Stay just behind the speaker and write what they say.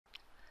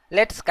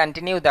Let's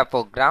continue the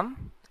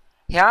program.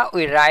 Here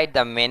we write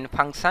the main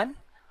function.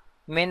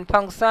 Main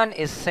function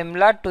is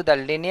similar to the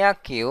linear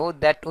queue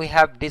that we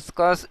have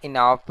discussed in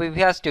our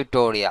previous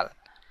tutorial.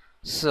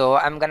 So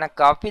I'm gonna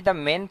copy the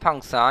main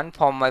function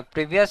from my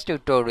previous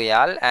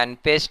tutorial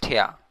and paste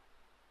here.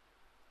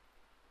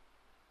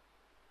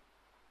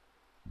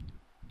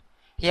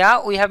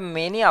 Here we have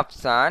many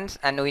options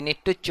and we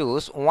need to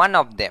choose one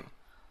of them.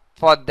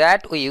 For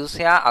that we use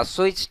here a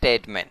switch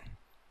statement.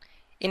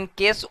 In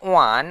case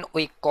 1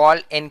 we call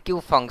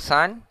enqueue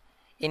function,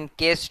 in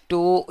case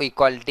 2 we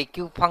call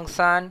dequeue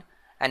function,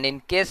 and in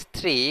case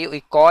 3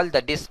 we call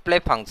the display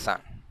function.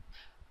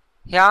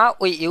 Here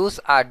we use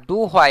a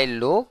do while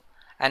loop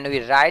and we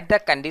write the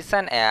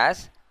condition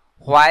as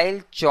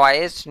while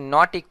choice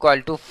not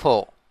equal to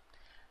 4.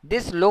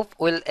 This loop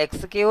will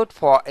execute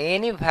for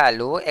any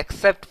value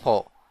except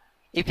 4.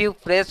 If you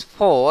press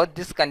 4,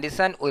 this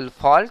condition will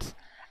false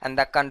and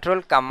the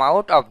control come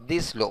out of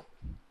this loop.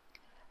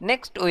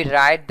 Next we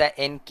write the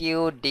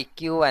enqueue,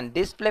 dequeue and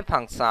display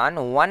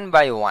function one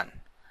by one.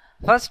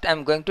 First I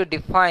am going to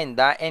define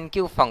the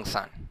enqueue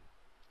function.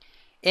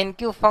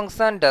 Enqueue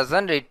function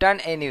doesn't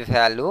return any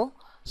value,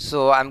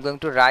 so I am going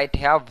to write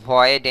here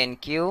void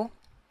enqueue,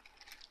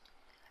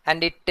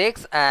 and it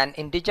takes an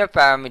integer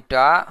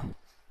parameter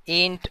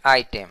int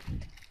item.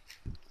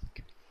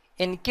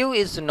 Enqueue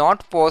is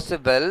not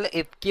possible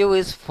if queue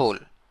is full.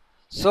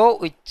 So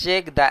we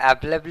check the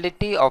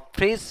availability of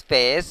free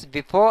space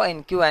before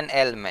enqueue an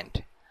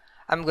element.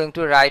 I'm going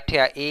to write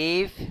here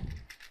if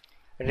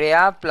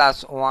rea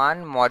plus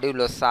 1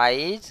 modulo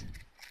size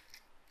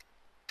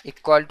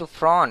equal to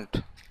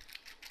front.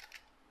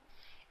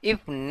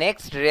 If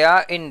next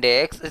rea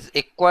index is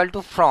equal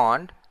to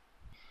front,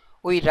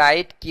 we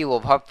write queue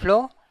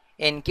overflow,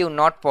 enqueue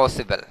not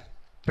possible.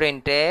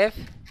 Printf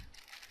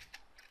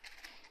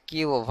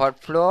queue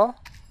overflow,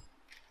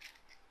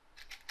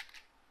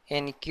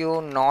 enqueue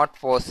not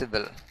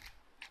possible.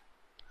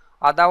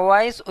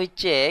 Otherwise we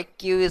check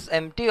queue is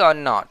empty or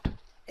not.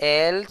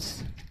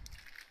 Else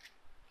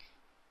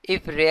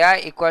if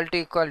rea equal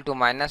to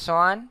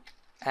 -1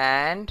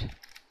 and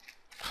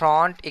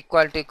front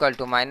equal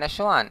to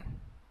 -1.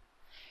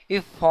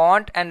 If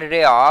front and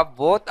rea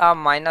both are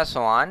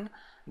 -1,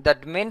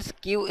 that means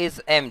queue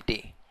is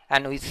empty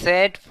and we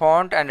set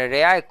front and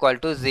rea equal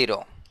to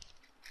 0.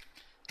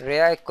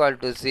 Rea equal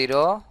to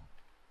 0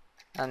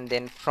 and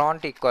then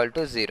front equal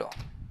to 0.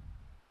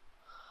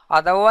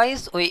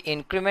 Otherwise we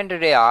increment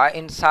rea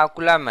in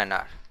circular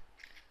manner.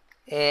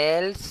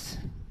 Else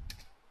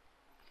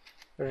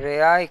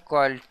rea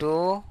equal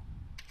to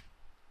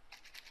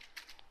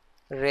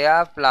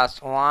rea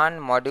plus 1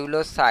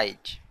 modulo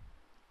size.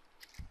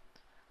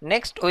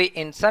 Next we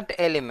insert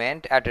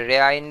element at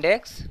rea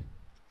index.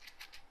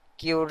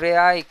 Q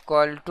rea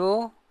equal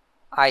to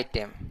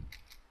item.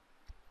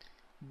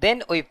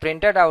 Then we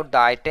printed out the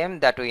item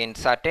that we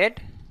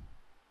inserted.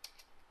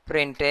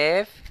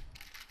 Printf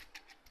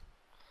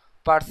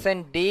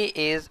 %d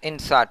is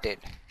inserted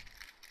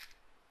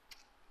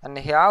and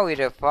here we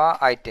refer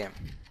item.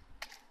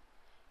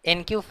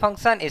 Enqueue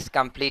function is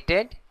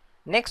completed.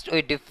 Next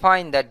we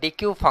define the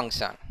dequeue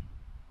function.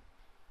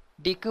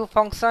 Dequeue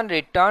function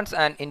returns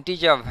an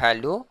integer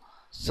value,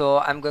 so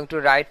I'm going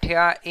to write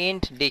here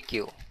int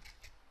dequeue.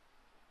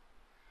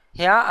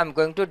 Here I'm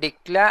going to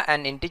declare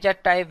an integer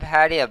type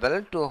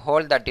variable to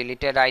hold the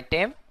deleted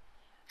item,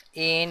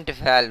 int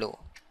value.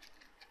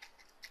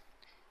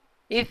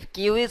 If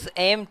queue is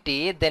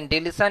empty, then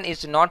deletion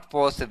is not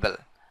possible.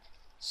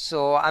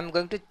 So I'm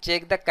going to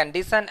check the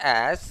condition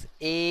as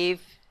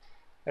if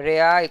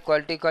rea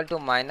equal to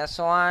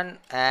 -1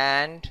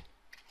 and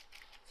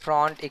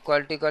front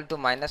equal to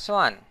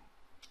 -1.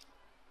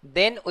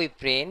 Then we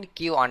print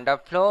queue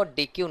underflow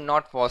dequeue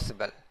not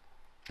possible.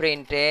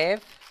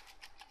 Printf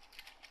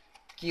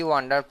queue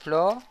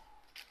underflow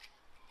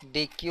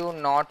dequeue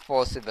not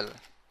possible,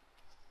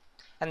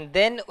 and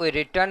then we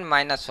return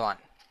 -1.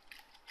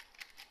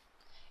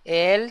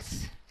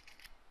 Else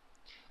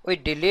we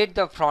delete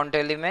the front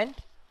element,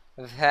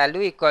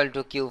 value equal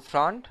to queue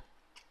front.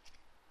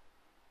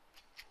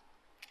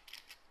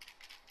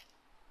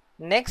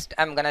 Next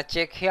I'm gonna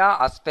check here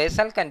a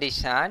special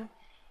condition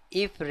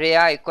if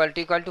rea equal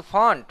to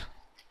front.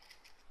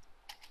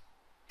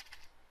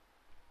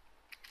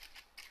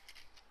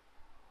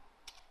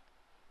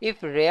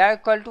 If rea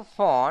equal to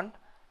front,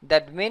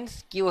 that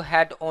means queue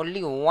had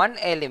only one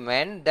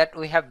element that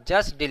we have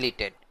just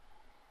deleted.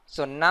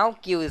 So now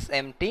queue is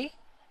empty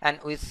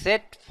and we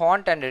set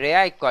front and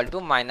rea equal to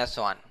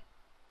 -1.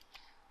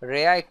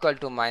 Rea equal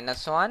to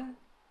 -1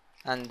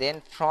 and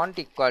then front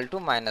equal to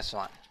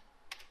 -1.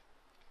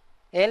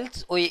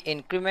 Else we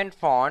increment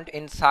front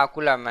in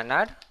circular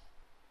manner.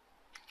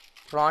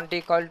 Front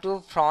equal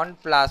to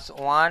front plus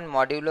 1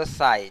 modulo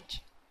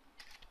size,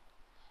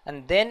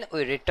 and then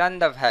we return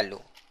the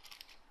value.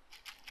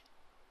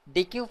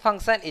 Dequeue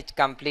function is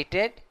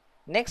completed.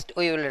 Next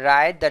we will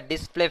write the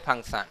display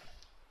function.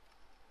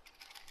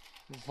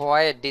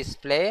 Void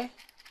display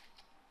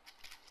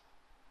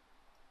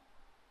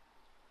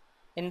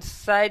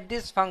Inside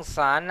this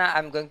function,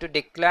 I'm going to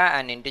declare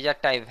an integer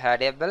type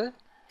variable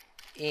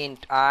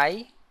int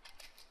I.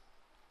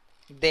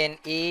 Then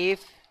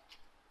if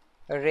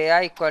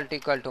area equal to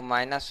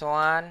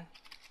 -1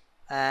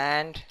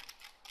 and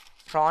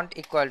front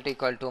equal to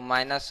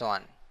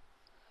 -1.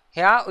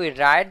 Here we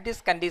write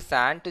this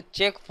condition to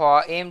check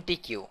for empty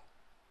queue.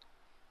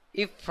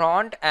 If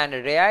front and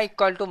rear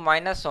equal to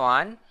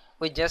 -1,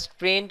 we just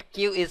print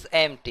queue is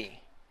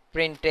empty.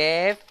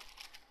 Printf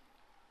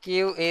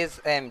queue is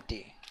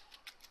empty.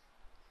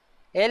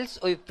 Else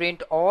we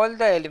print all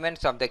the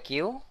elements of the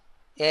queue.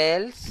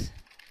 Else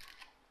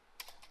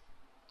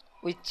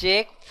we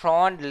check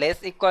front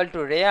less equal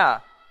to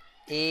rear.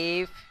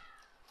 If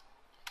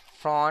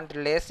front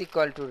less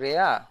equal to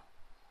rear.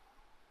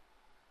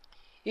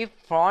 If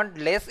front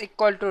less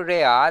equal to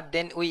rear,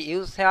 then we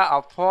use here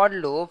a for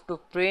loop to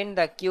print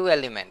the queue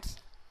elements.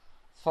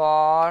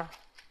 For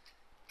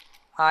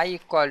I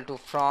equal to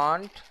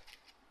front,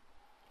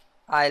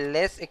 I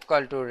less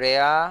equal to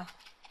rear,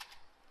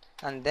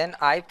 and then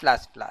I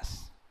plus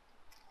plus.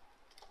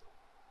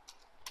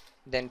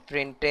 Then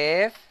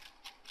printf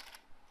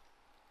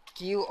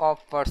queue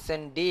of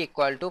 %d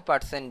equal to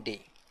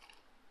 %d.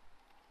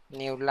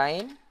 New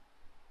line,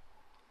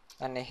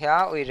 and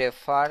here we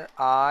refer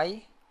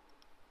I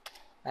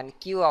and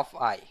queue of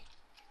I.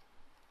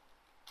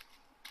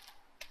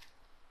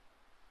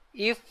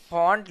 If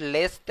font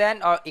less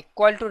than or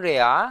equal to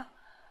rear,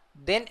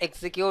 then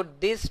execute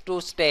these two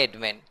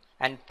statements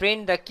and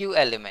print the queue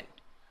element.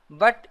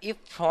 But if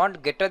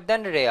font greater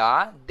than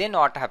rear, then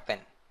what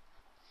happen?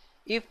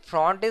 If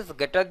font is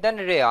greater than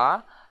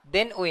rear,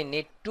 then we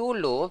need two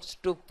loops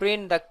to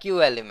print the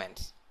queue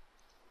elements.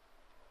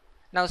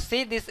 Now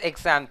see this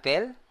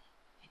example.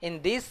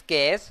 In this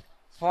case,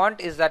 font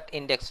is at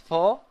index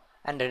 4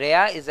 and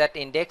rear is at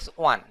index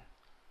 1.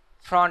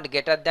 Front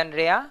greater than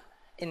rear.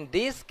 In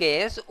this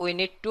case, we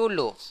need two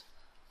loops.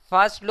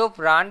 First loop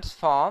runs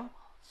from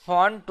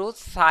font to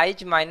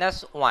size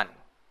 -1.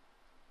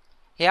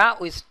 Here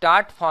we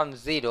start from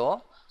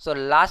 0, so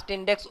last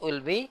index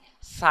will be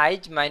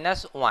size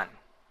 -1.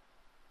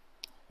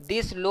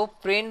 This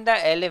loop print the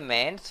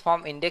elements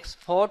from index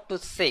 4 to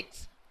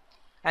 6,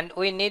 and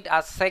we need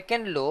a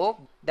second loop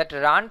that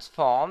runs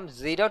from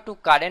 0 to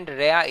current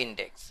rear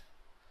index.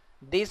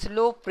 This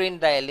loop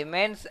print the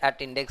elements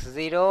at index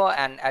 0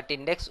 and at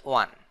index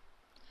 1.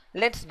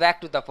 Let's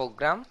back to the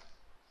program.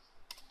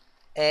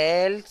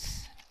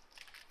 Else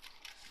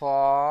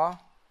for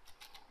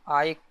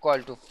I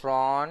equal to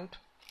front,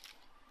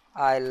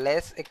 I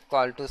less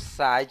equal to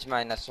size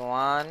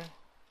 -1,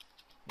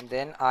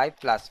 then I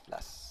plus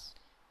plus.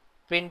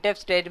 Printf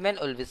statement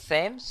will be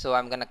same, so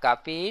I'm gonna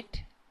copy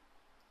it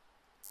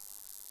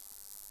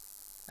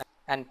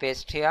and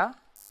paste here.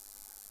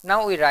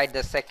 Now we write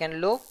the second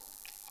loop.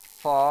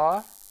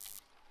 For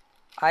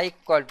I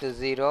equal to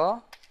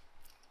 0,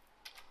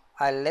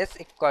 I less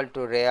equal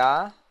to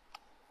rear,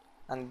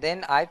 and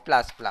then I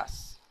plus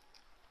plus.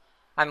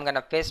 I'm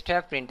gonna paste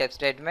here printf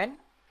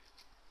statement.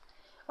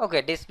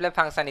 Okay, display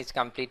function is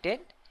completed.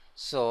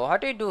 So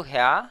what we do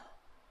here?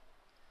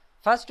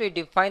 First we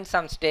define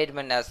some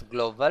statement as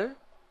global.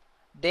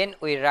 Then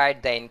we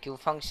write the enqueue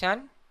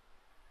function.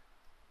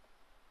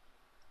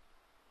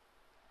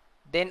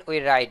 Then we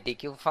write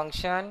dequeue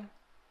function.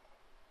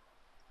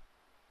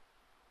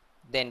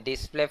 Then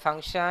display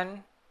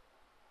function,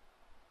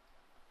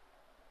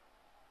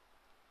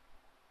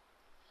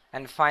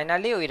 and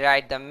finally we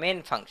write the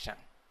main function.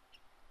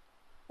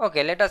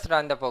 Okay, let us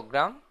run the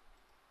program.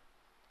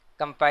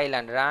 Compile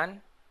and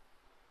run.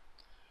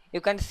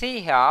 You can see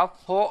here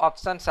 4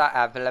 options are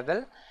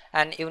available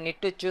and you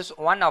need to choose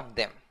one of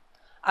them.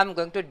 I'm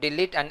going to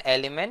delete an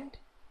element.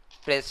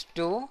 Press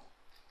 2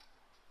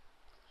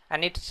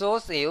 and it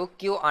shows you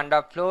queue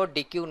underflow,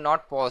 dequeue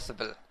not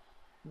possible.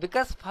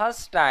 Because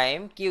first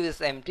time queue is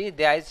empty,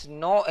 there is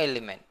no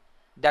element.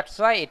 That's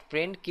why it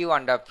print queue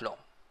underflow.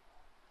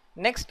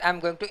 Next I'm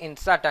going to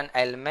insert an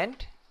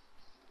element.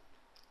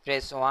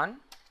 Press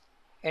 1.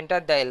 Enter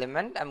the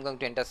element. I'm going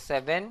to enter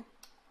 7.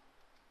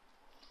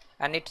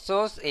 And it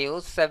shows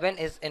you 7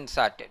 is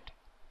inserted.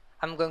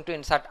 I'm going to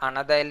insert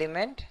another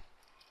element.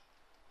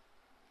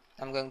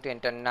 I'm going to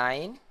enter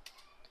 9.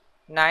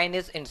 9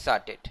 is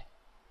inserted.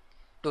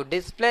 To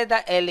display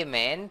the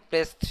element,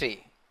 press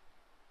 3.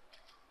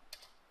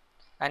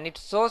 And it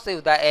shows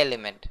you the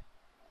element.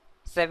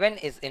 7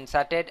 is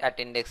inserted at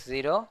index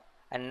 0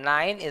 and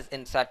 9 is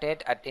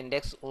inserted at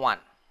index 1.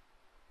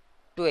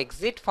 To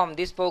exit from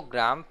this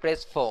program,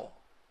 press 4.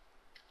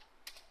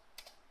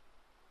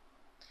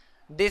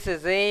 This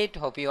is it.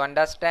 Hope you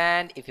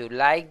understand. If you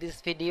like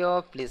this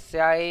video, please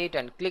share it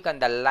and click on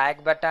the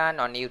like button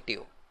on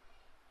YouTube.